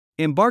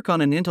Embark on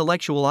an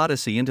intellectual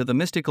odyssey into the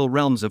mystical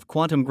realms of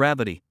quantum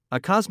gravity, a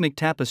cosmic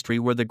tapestry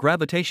where the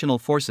gravitational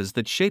forces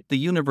that shape the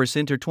universe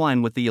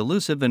intertwine with the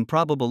elusive and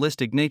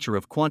probabilistic nature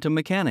of quantum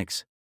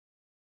mechanics.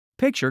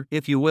 Picture,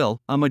 if you will,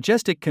 a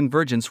majestic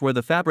convergence where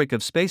the fabric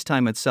of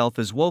spacetime itself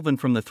is woven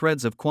from the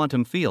threads of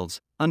quantum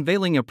fields,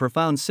 unveiling a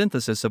profound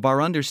synthesis of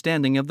our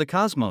understanding of the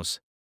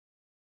cosmos.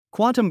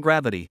 Quantum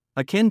gravity,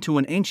 akin to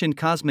an ancient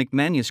cosmic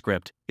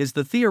manuscript, is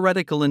the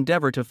theoretical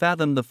endeavor to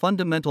fathom the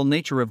fundamental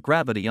nature of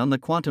gravity on the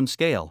quantum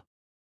scale.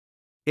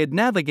 It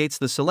navigates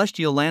the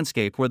celestial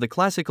landscape where the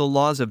classical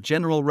laws of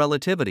general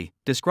relativity,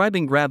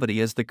 describing gravity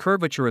as the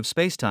curvature of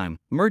spacetime,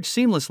 merge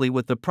seamlessly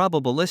with the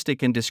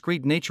probabilistic and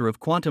discrete nature of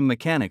quantum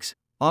mechanics,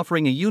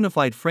 offering a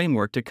unified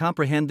framework to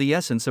comprehend the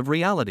essence of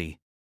reality.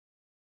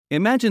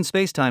 Imagine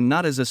spacetime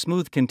not as a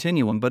smooth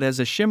continuum but as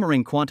a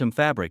shimmering quantum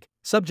fabric,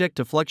 subject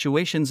to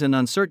fluctuations and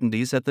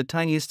uncertainties at the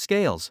tiniest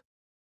scales.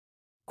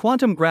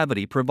 Quantum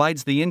gravity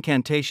provides the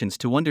incantations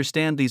to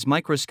understand these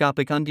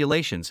microscopic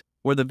undulations,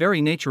 where the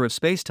very nature of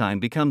spacetime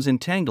becomes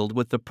entangled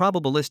with the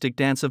probabilistic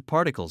dance of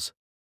particles.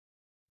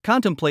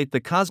 Contemplate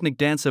the cosmic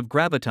dance of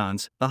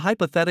gravitons, the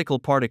hypothetical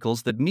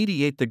particles that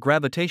mediate the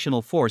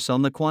gravitational force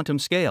on the quantum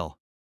scale.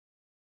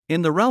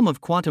 In the realm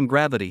of quantum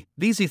gravity,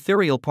 these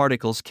ethereal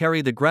particles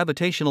carry the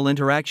gravitational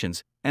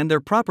interactions, and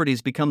their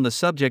properties become the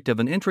subject of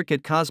an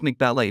intricate cosmic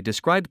ballet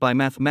described by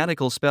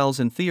mathematical spells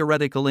and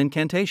theoretical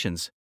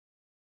incantations.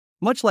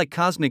 Much like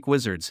cosmic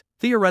wizards,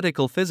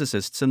 theoretical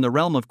physicists in the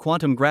realm of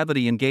quantum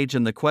gravity engage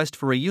in the quest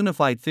for a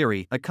unified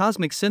theory, a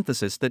cosmic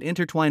synthesis that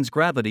intertwines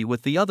gravity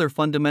with the other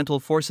fundamental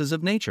forces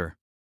of nature.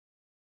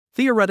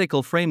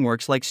 Theoretical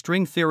frameworks like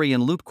string theory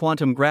and loop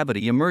quantum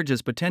gravity emerge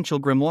as potential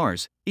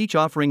grimoires, each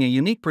offering a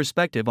unique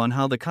perspective on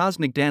how the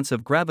cosmic dance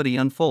of gravity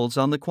unfolds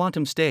on the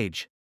quantum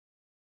stage.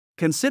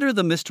 Consider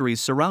the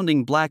mysteries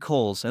surrounding black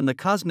holes and the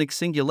cosmic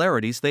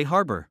singularities they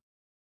harbor.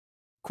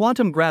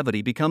 Quantum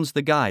gravity becomes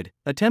the guide,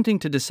 attempting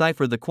to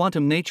decipher the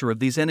quantum nature of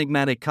these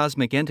enigmatic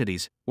cosmic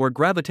entities, where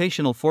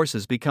gravitational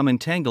forces become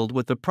entangled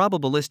with the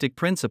probabilistic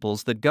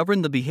principles that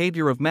govern the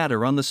behavior of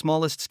matter on the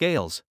smallest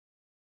scales.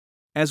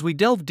 As we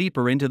delve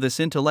deeper into this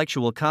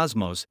intellectual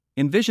cosmos,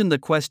 envision the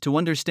quest to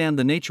understand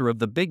the nature of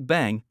the Big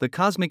Bang, the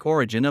cosmic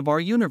origin of our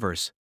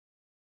universe.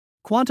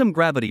 Quantum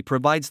gravity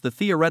provides the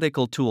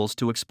theoretical tools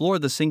to explore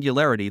the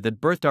singularity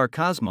that birthed our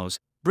cosmos,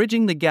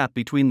 bridging the gap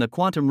between the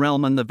quantum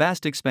realm and the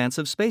vast expanse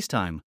of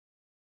spacetime.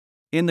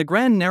 In the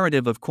grand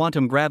narrative of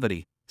quantum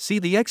gravity, see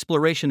the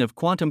exploration of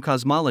quantum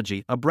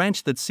cosmology, a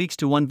branch that seeks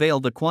to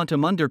unveil the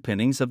quantum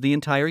underpinnings of the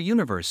entire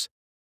universe.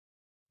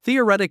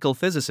 Theoretical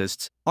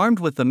physicists, armed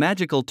with the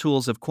magical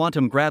tools of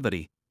quantum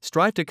gravity,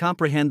 strive to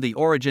comprehend the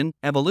origin,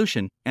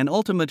 evolution, and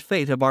ultimate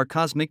fate of our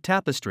cosmic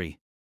tapestry.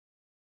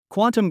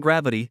 Quantum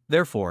gravity,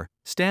 therefore,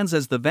 stands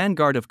as the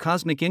vanguard of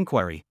cosmic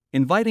inquiry,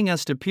 inviting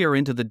us to peer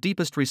into the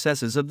deepest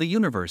recesses of the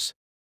universe.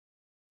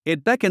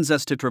 It beckons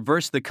us to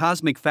traverse the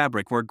cosmic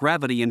fabric where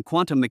gravity and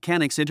quantum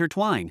mechanics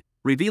intertwine,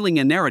 revealing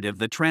a narrative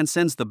that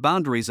transcends the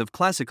boundaries of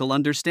classical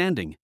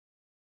understanding.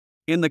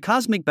 In the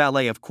cosmic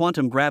ballet of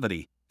quantum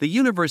gravity, the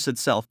universe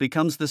itself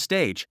becomes the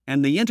stage,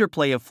 and the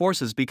interplay of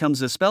forces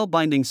becomes a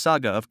spellbinding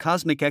saga of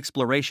cosmic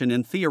exploration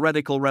and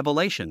theoretical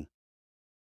revelation.